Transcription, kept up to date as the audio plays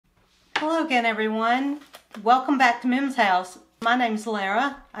Hello again, everyone. Welcome back to Mim's house. My name's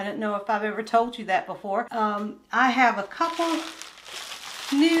Lara. I don't know if I've ever told you that before. I have a couple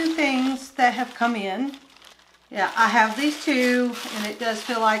new things that have come in. Yeah, I have these two, and it does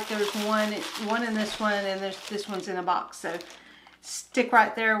feel like there's one in this one, and this one's in a box. So stick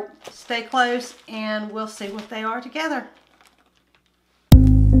right there, stay close, and we'll see what they are together.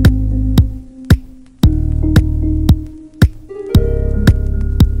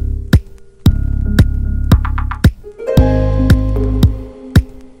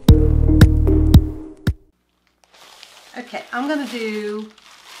 Okay, I'm going to do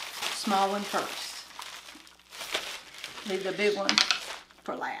the small one first. Leave the big one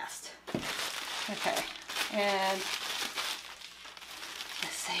for last. Okay, and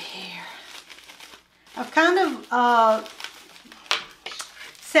let's see here. I've kind of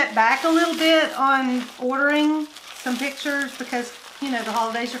set back a little bit on ordering some pictures because, you know, the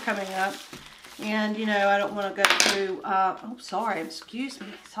holidays are coming up. And, you know, I don't want to go through, oh, sorry, excuse me,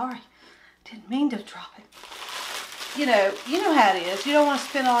 sorry. Didn't mean to drop it. You know how it is. You don't want to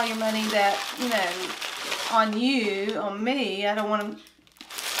spend all your money that, you know, on me. I don't want to,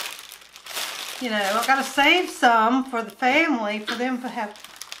 you know, I've got to save some for the family, for them to have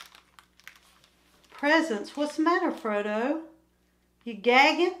presents. What's the matter, Frodo? You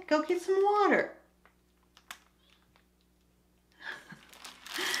gagging? Go get some water.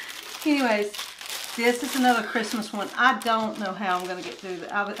 Anyways, this is another Christmas one. I don't know how I'm going to get through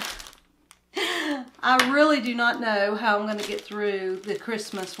that. I really do not know how I'm going to get through the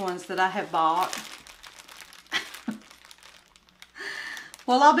Christmas ones that I have bought.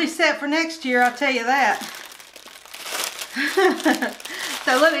 Well, I'll be set for next year, I'll tell you that.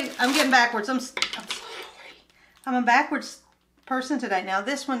 So I'm getting backwards. I'm sorry. I'm a backwards person today. Now,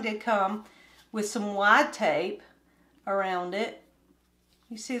 this one did come with some wide tape around it.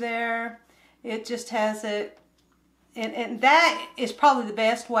 You see there? It just has it. And that is probably the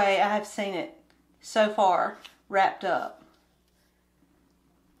best way I have seen it so far wrapped up.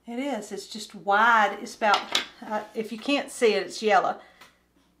 It is. It's just wide. It's about, if you can't see it, it's yellow.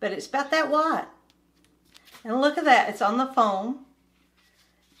 But it's about that wide. And look at that. It's on the foam.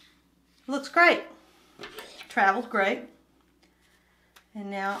 Looks great. Traveled great. And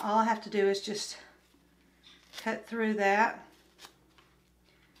now all I have to do is just cut through that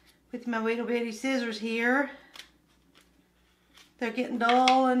with my little bitty scissors here. They're getting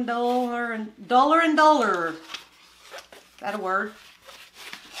dull and duller and duller and duller. Is that a word?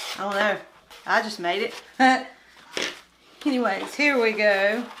 I don't know. I just made it. Anyways, here we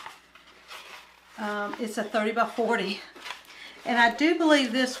go. It's a 30 by 40. And I do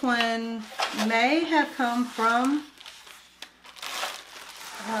believe this one may have come from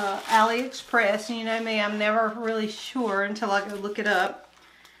Aliexpress. And you know me, I'm never really sure until I go look it up.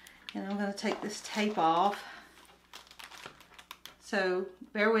 And I'm going to take this tape off. So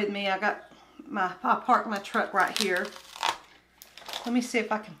bear with me. I parked my truck right here. Let me see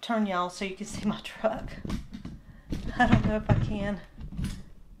if I can turn y'all so you can see my truck. I don't know if I can.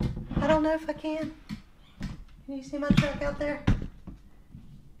 I don't know if I can. Can you see my truck out there?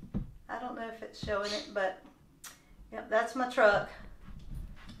 I don't know if it's showing it, but yep, that's my truck.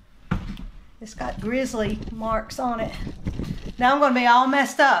 It's got grizzly marks on it. Now I'm going to be all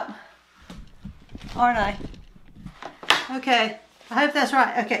messed up, aren't I? Okay. I hope that's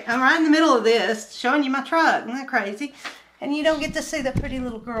right. Okay, I'm right in the middle of this, showing you my truck. Isn't that crazy? And you don't get to see that pretty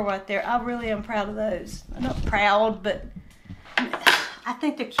little girl right there. I really am proud of those. I'm not proud, but I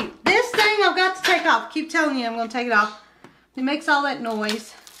think they're cute. This thing I've got to take off. I keep telling you I'm going to take it off. It makes all that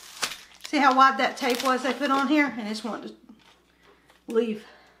noise. See how wide that tape was they put on here? And I just wanted to leave.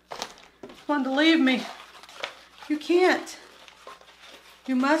 Wanted to leave me. You can't.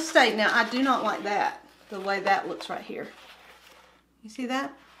 You must stay. Now, I do not like that, the way that looks right here. You see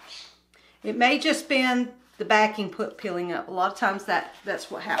that? It may just been the backing peeling up. A lot of times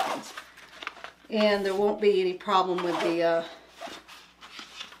that's what happens. And there won't be any problem with the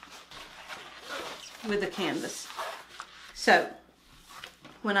canvas. So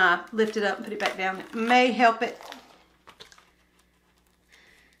when I lift it up and put it back down, it may help it.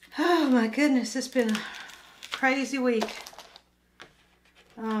 Oh my goodness, it's been a crazy week.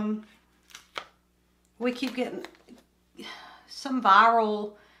 We keep getting some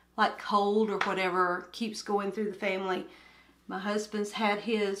viral, like cold or whatever, keeps going through the family. My husband's had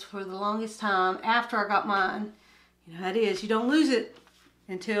his for the longest time after I got mine. You know how it is. You don't lose it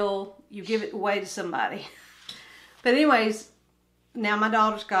until you give it away to somebody. But anyways, now my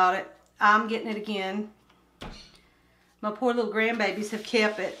daughter's got it. I'm getting it again. My poor little grandbabies have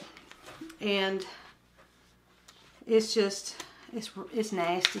kept it. And it's just, It's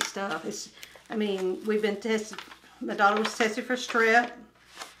nasty stuff. I mean, we've been tested. My daughter was tested for strep.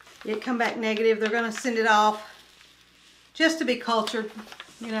 It come back negative. They're going to send it off just to be cultured.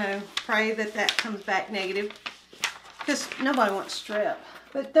 You know, pray that that comes back negative, because nobody wants strep.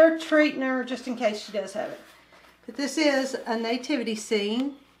 But they're treating her just in case she does have it. But this is a nativity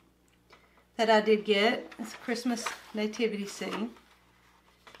scene that I did get. It's a Christmas nativity scene.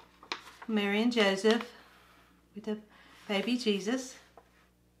 Mary and Joseph with the baby Jesus.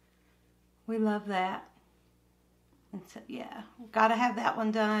 We love that. And so, yeah, we've got to have that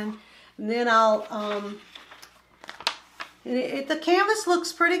one done. And then I'll, the canvas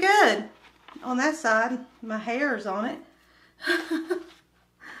looks pretty good on that side. My hair's on it.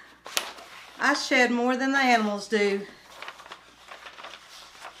 I shed more than the animals do.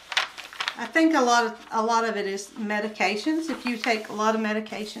 I think a lot of it is medications. If you take a lot of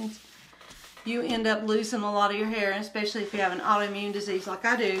medications, you end up losing a lot of your hair, and especially if you have an autoimmune disease like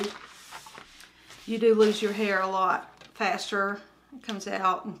I do. You do lose your hair a lot faster. It comes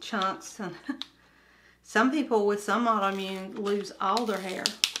out in chunks. And some people with some autoimmune lose all their hair.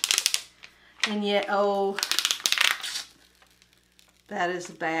 And yet, oh, that is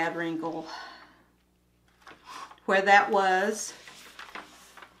a bad wrinkle. Where that was,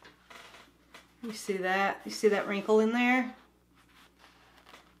 you see that? You see that wrinkle in there?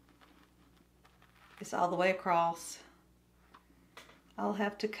 It's all the way across. I'll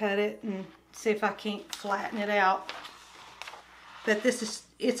have to cut it and see if I can't flatten it out. But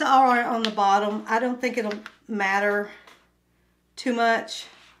it's all right on the bottom. I don't think it'll matter too much.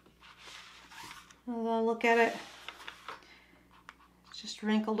 As I look at it, it's just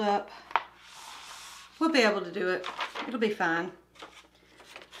wrinkled up. We'll be able to do it. It'll be fine.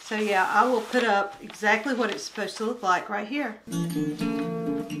 So yeah, I will put up exactly what it's supposed to look like right here. Oh,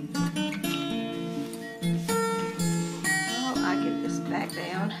 I get this back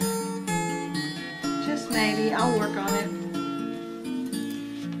down. Just maybe. I'll work on it.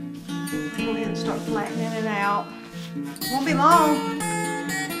 Go ahead and start flattening it out. Won't be long.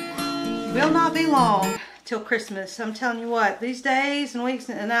 Will not be long till Christmas. I'm telling you what, these days and weeks,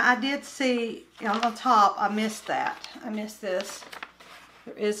 and I did see on the top, I missed that. I missed this.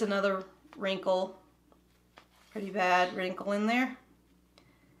 There is another wrinkle, pretty bad wrinkle in there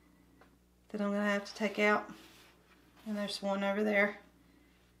that I'm going to have to take out. And there's one over there.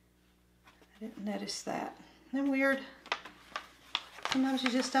 I didn't notice that. Isn't that weird? Sometimes you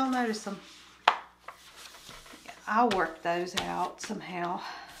just don't notice them. Yeah, I'll work those out somehow.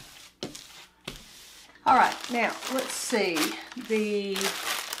 Alright, now let's see.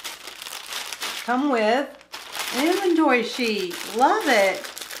 Come with an inventory sheet. Love it.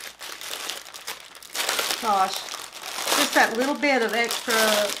 Gosh, just that little bit of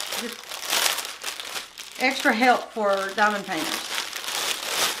extra help for diamond painters.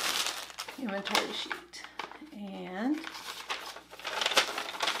 Inventory sheet. And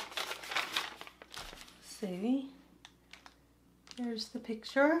let's see. There's the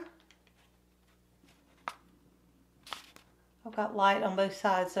picture. I've got light on both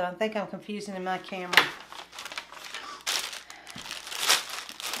sides, so I think I'm confusing in my camera.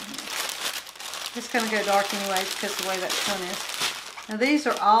 It's going to go dark anyway because of the way that sun is. Now these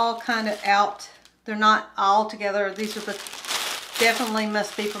are all kind of out. They're not all together. These are definitely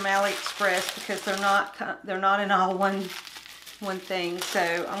must be from Aliexpress because they're not in all one thing. So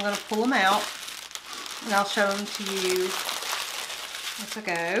I'm going to pull them out and I'll show them to you as I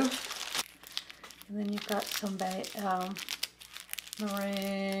go. And then you've got some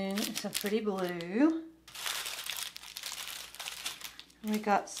maroon and some pretty blue. We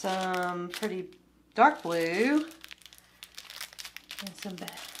got some pretty dark blue and some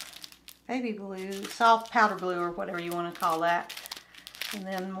baby blue, soft powder blue or whatever you want to call that. And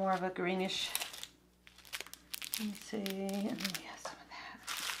then more of a greenish. Let me see, and then we have some of that.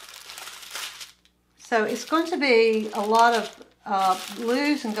 So it's going to be a lot of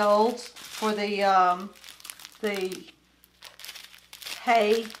blues and golds for the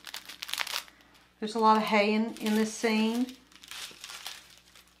hay. There's a lot of hay in this scene.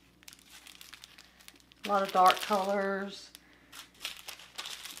 A lot of dark colors.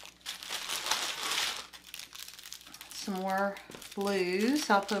 Some more blues.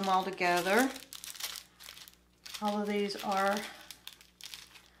 I'll put them all together. All of these are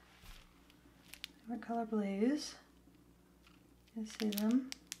different color blues. You can see them.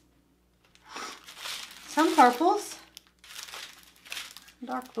 Some purples.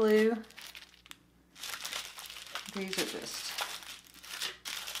 Dark blue. These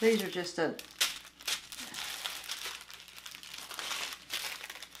are just a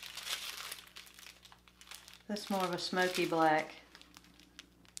that's more of a smoky black.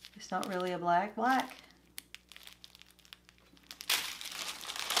 It's not really a black.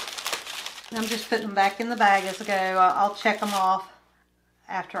 I'm just putting them back in the bag as I go. I'll check them off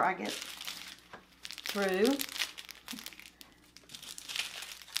after I get through.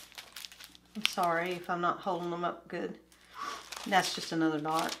 I'm sorry if I'm not holding them up good. And that's just another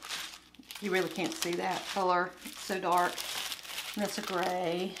dark. You really can't see that color. It's so dark. And that's a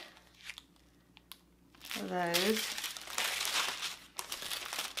gray. For those.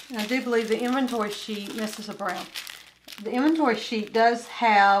 And I do believe the inventory sheet, this is a brown. The inventory sheet does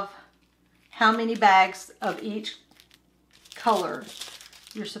have how many bags of each color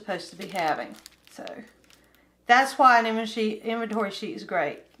you're supposed to be having. So that's why an inventory sheet is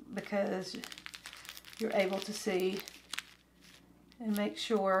great, because you're able to see and make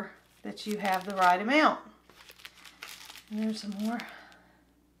sure that you have the right amount. And there's some more.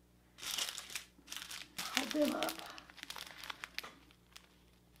 Hold them up.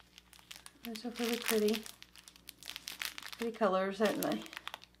 Those are really pretty. Pretty colors, aren't they?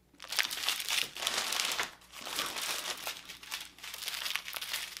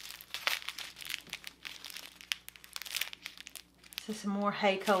 This is some more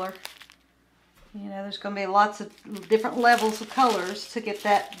hay color. You know, there's going to be lots of different levels of colors to get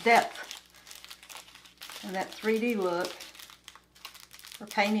that depth and that 3D look for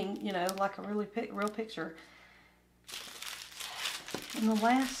painting, you know, like a really real picture. And the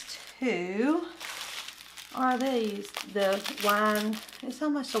last two are these. The wine, it's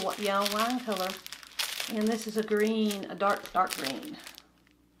almost a wine color. And this is a green, a dark green.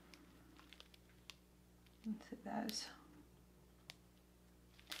 Let's see those.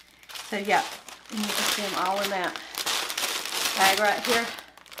 So yeah, and you can see them all in that bag right here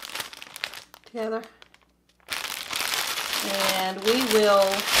together. And we will,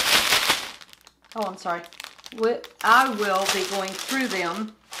 oh I'm sorry, I will be going through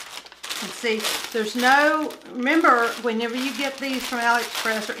them and see. There's no, remember whenever you get these from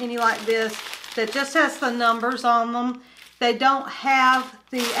Aliexpress or any like this that just has the numbers on them, they don't have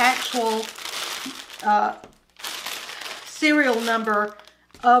the actual serial number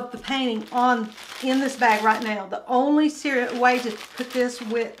of the painting in this bag right now. The only way to put this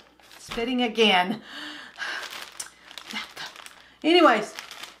with spitting again. Anyways,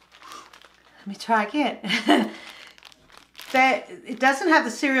 let me try again. That it doesn't have the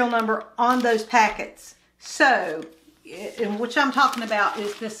serial number on those packets. So, and which I'm talking about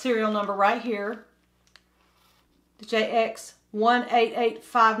is this serial number right here, the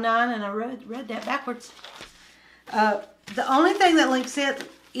JX18859, and I read that backwards. The only thing that links it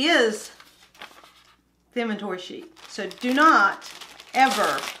is the inventory sheet. So do not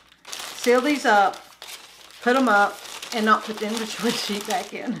ever seal these up, put them up, and not put the inventory sheet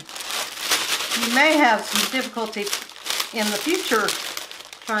back in. You may have some difficulty in the future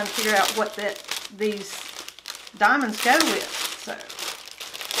trying to figure out what these diamonds go with. So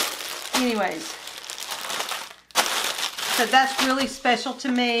anyways, so that's really special to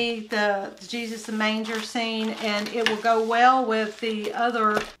me, the Jesus the Manger scene, and it will go well with the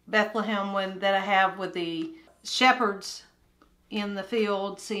other Bethlehem one that I have with the shepherds in the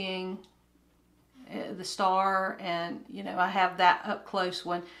field seeing the star, and you know, I have that up close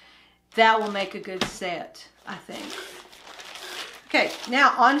one. That will make a good set, I think. Okay,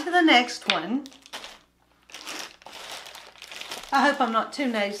 now on to the next one. I hope I'm not too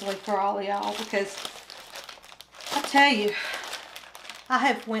nasally for all of y'all, because I tell you, I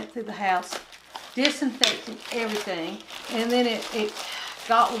have went through the house disinfecting everything, and then we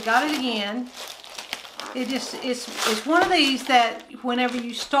got it again. It's one of these that whenever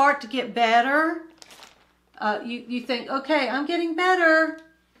you start to get better, you think, okay, I'm getting better.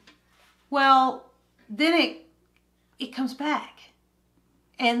 Well, then it comes back,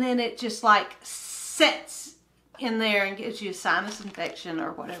 and then it just like sets in there and gives you a sinus infection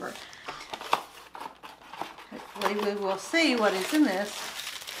or whatever. Hopefully we will see what is in this.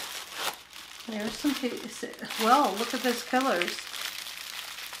 There's some pieces. Well, look at those colors.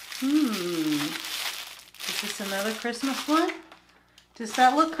 Is this another Christmas one? Does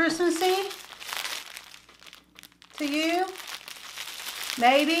that look Christmassy to you?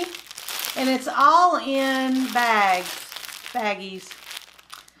 Maybe. And it's all in baggies.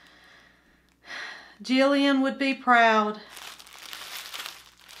 Jillian would be proud.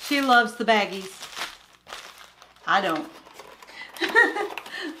 She loves the baggies. I don't.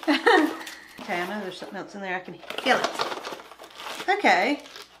 Okay, I know there's something else in there. I can feel it. Okay.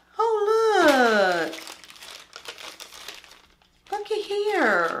 Oh, look. Looky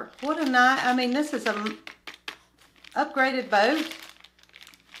here. What a nice, I mean, this is an upgraded boat.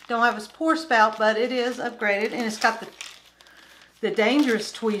 Don't have a pour spout, but it is upgraded, and it's got the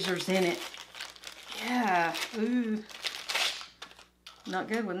dangerous tweezers in it. Yeah, ooh. Not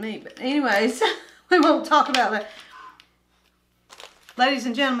good with me, but anyways, we won't talk about that. Ladies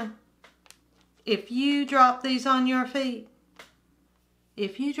and gentlemen, if you drop these on your feet, they're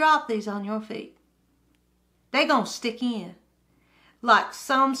gonna stick in. Like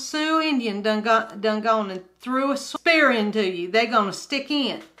some Sioux Indian done gone and threw a spear into you. They're gonna stick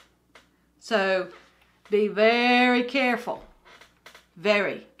in. So be very careful.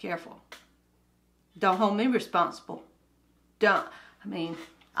 Very careful. Don't hold me responsible. Don't. I mean,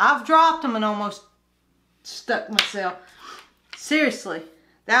 I've dropped them and almost stuck myself. Seriously,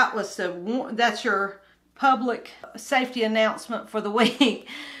 that's your public safety announcement for the week.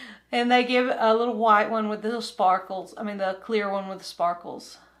 And they give a little white one with the little sparkles. I mean, the clear one with the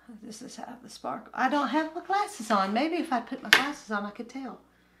sparkles. This is how the sparkle. I don't have my glasses on. Maybe if I put my glasses on, I could tell.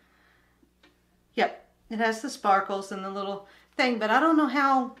 Yep, it has the sparkles and the little thing, but I don't know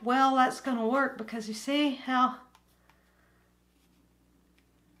how well that's going to work because you see how,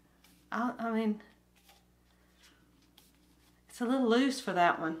 I mean, it's a little loose for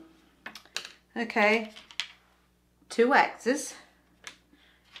that one. Okay, 2 axes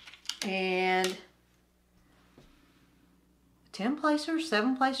and 10 placer,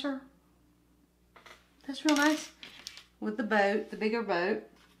 7 placer. That's real nice with the boat, the bigger boat.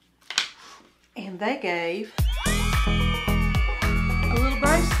 And they gave a little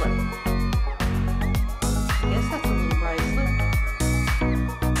bracelet. I guess that's a little bracelet.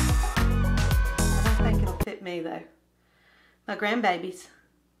 I don't think it'll fit me though. My grandbabies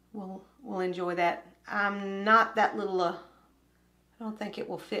will enjoy that. I'm not that little, I don't think it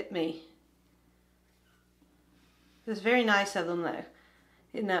will fit me. It's very nice of them though.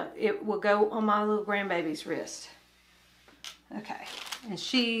 It will go on my little grandbaby's wrist. Okay, and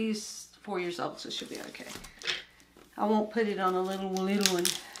she's 4 years old, so she'll be okay. I won't put it on a little one.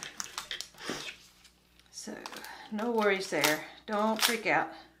 So, no worries there. Don't freak out.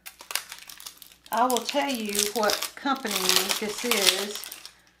 I will tell you what company this is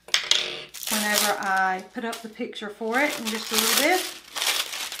whenever I put up the picture for it in just a little bit.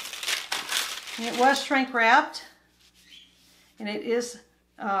 And it was shrink wrapped. And it is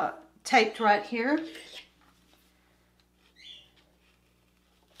taped right here.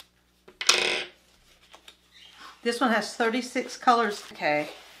 This one has 36 colors. Okay,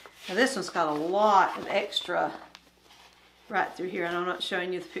 now this one's got a lot of extra right through here, and I'm not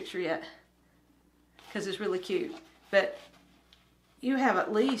showing you the picture yet because it's really cute. But you have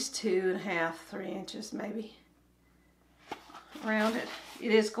at least 2.5, 3 inches maybe around it.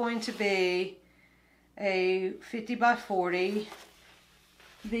 It is going to be a 50 by 40.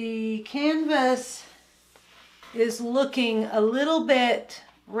 The canvas is looking a little bit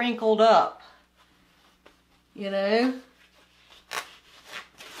wrinkled up. You know,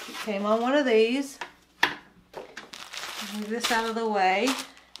 it came on one of these. Move this out of the way.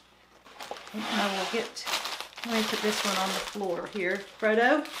 And I will let me put this one on the floor here.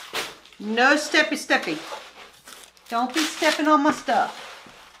 Frodo, no steppy. Don't be stepping on my stuff.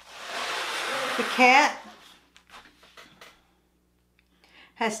 The cat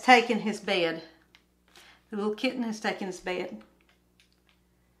has taken his bed. The little kitten has taken his bed.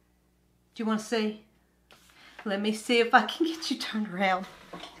 Do you want to see? Let me see if I can get you turned around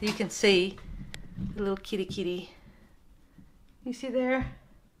so you can see the little kitty. You see there?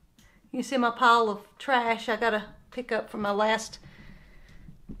 You see my pile of trash I gotta pick up from my last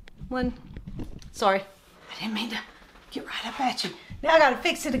one. Sorry, I didn't mean to get right up at you. Now I gotta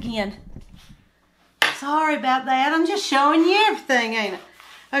fix it again. Sorry about that. I'm just showing you everything, ain't it?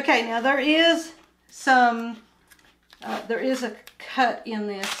 Okay, now there is a cut in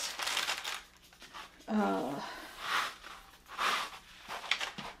this.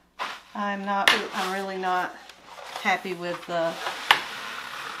 I'm really not happy with the,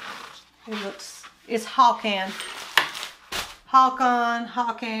 it's Hawkan,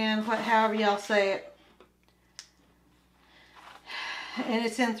 however y'all say it. And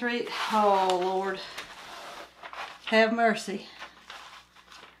it's in 3, oh Lord, have mercy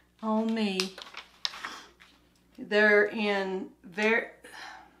on me. They're in very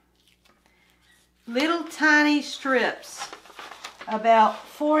little tiny strips, about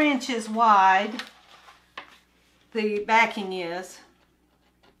 4 inches wide, the backing is.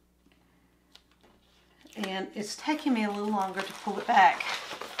 And it's taking me a little longer to pull it back.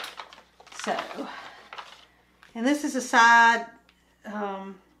 So, and this is a side,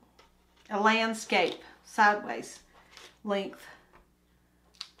 a landscape, sideways length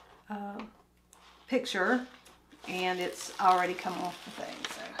picture. And it's already come off the thing,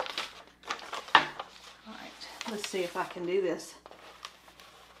 so. Alright, let's see if I can do this.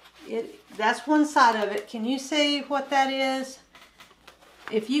 That's one side of it. Can you see what that is?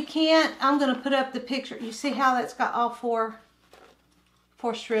 If you can't, I'm going to put up the picture. You see how that's got all four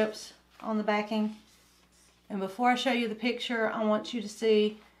strips on the backing? And before I show you the picture, I want you to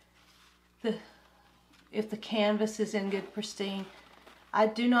see if the canvas is in good pristine. I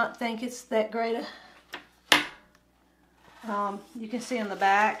do not think it's that great. You can see on the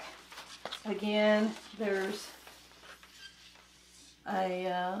back, again, there's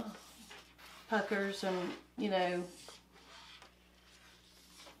a puckers and, you know,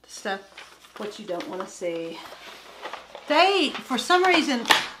 stuff what you don't want to see. They, for some reason,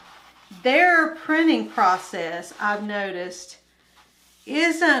 their printing process, I've noticed,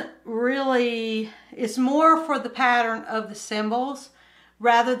 isn't really, it's more for the pattern of the symbols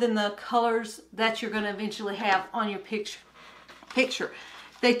rather than the colors that you're going to eventually have on your picture.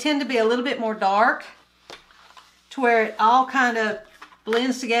 They tend to be a little bit more dark to where it all kind of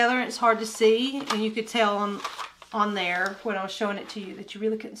blends together and it's hard to see, and you could tell on there when I was showing it to you that you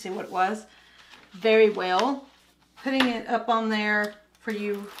really couldn't see what it was very well. Putting it up on there for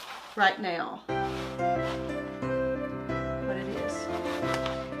you right now. What it is.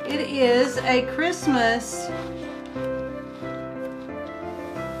 It is a Christmas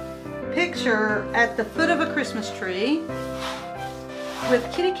picture at the foot of a Christmas tree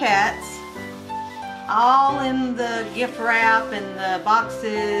with kitty cats all in the gift wrap and the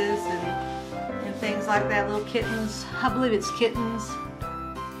boxes and things like that. Little kittens. I believe it's kittens.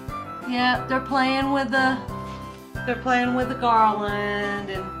 Yeah, they're playing with the garland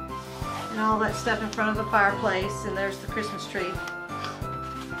and all that stuff in front of the fireplace, and there's the Christmas tree.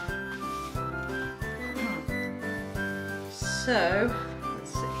 So,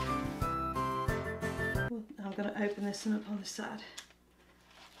 let's see. I'm going to open this one up on this side.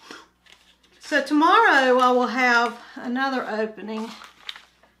 So tomorrow I will have another opening.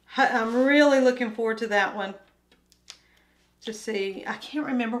 I'm really looking forward to that one. To see, I can't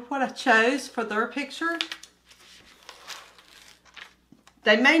remember what I chose for their picture.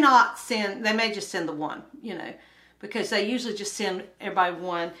 They may not send, they may just send the one, you know, because they usually just send everybody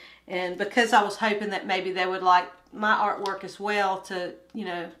one. And because I was hoping that maybe they would like my artwork as well to, you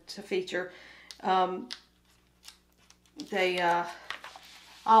know, to feature, they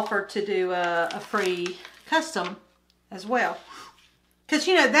offered to do a free custom as well. Because,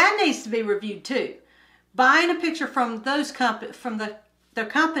 you know, that needs to be reviewed too. Buying a picture from those their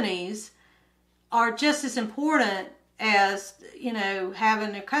companies are just as important as, you know,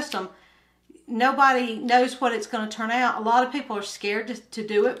 having a custom. Nobody knows what it's going to turn out. A lot of people are scared to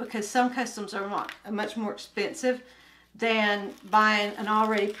do it because some customs are much more expensive than buying an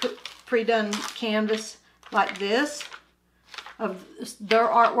already pre-done canvas like this of their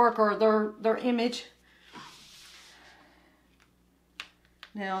artwork or their image.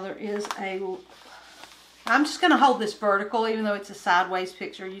 Now there is I'm just going to hold this vertical even though it's a sideways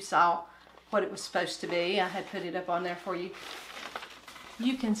picture. You saw what it was supposed to be. I had put it up on there for you.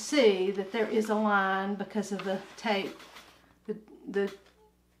 You can see that there is a line because of the tape, the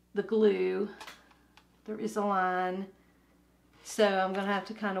glue. There is a line. So I'm going to have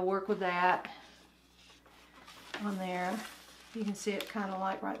to kind of work with that on there. You can see it kind of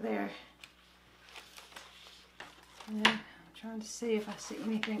like right there. And I'm trying to see if I see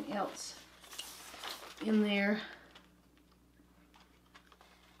anything else in there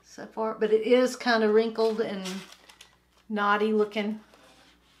so far, but it is kind of wrinkled and knotty looking,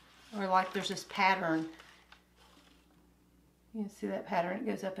 or like there's this pattern. You can see that pattern, it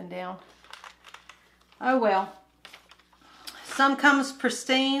goes up and down. Oh well, some comes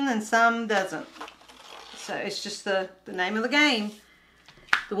pristine and some doesn't, so it's just the name of the game.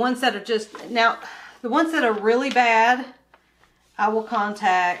 The ones that are just, now the ones that are really bad I will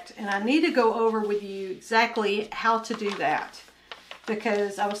contact, and I need to go over with you exactly how to do that,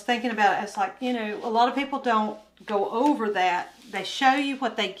 because I was thinking about it. It's like, you know, a lot of people don't go over that. They show you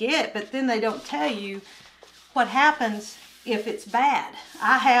what they get, but then they don't tell you what happens if it's bad.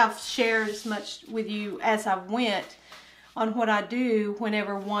 I have shared as much with you as I went on what I do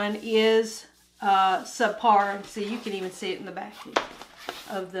whenever one is subpar. And see, you can even see it in the back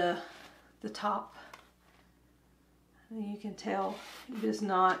of the top. You can tell it is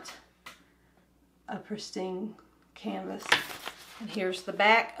not a pristine canvas. And here's the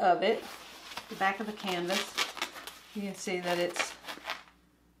back of it, the back of the canvas. You can see that it's,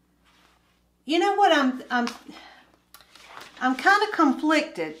 you know what, I'm kind of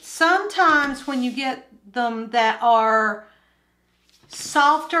conflicted. Sometimes when you get them that are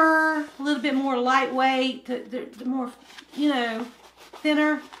softer, a little bit more lightweight, the more, you know,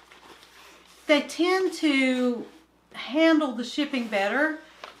 thinner, they tend to handle the shipping better.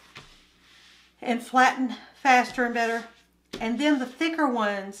 and flatten faster and better. And then the thicker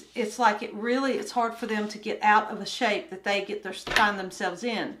ones, it's like it's hard for them to get out of the shape that they find themselves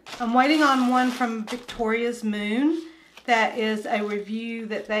in. I'm waiting on one from Victoria's Moon. That is a review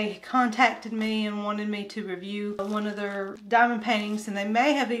that they contacted me and wanted me to review one of their diamond paintings, and they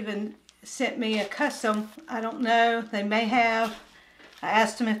may have even sent me a custom. I don't know. They may have. I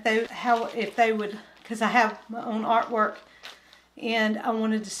asked them if they would, because I have my own artwork, and I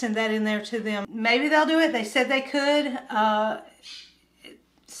wanted to send that in there to them. Maybe they'll do it. They said they could.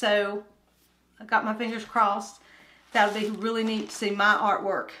 So I got my fingers crossed. That would be really neat to see my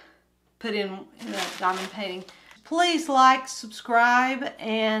artwork put in a diamond painting. Please like, subscribe,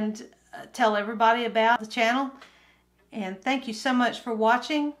 and tell everybody about the channel. And thank you so much for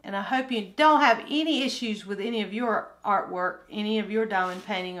watching. And I hope you don't have any issues with any of your artwork, any of your diamond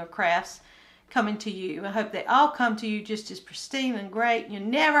painting or crafts coming to you. I hope they all come to you just as pristine and great. You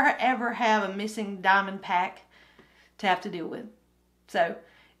never ever have a missing diamond pack to have to deal with. So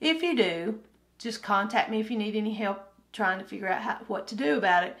if you do, just contact me if you need any help trying to figure out what to do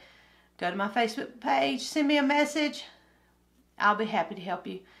about it. Go to my Facebook page, send me a message. I'll be happy to help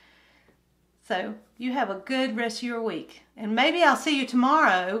you. So you have a good rest of your week. And maybe I'll see you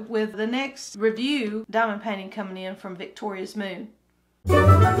tomorrow with the next review diamond painting coming in from Victoria's Moon.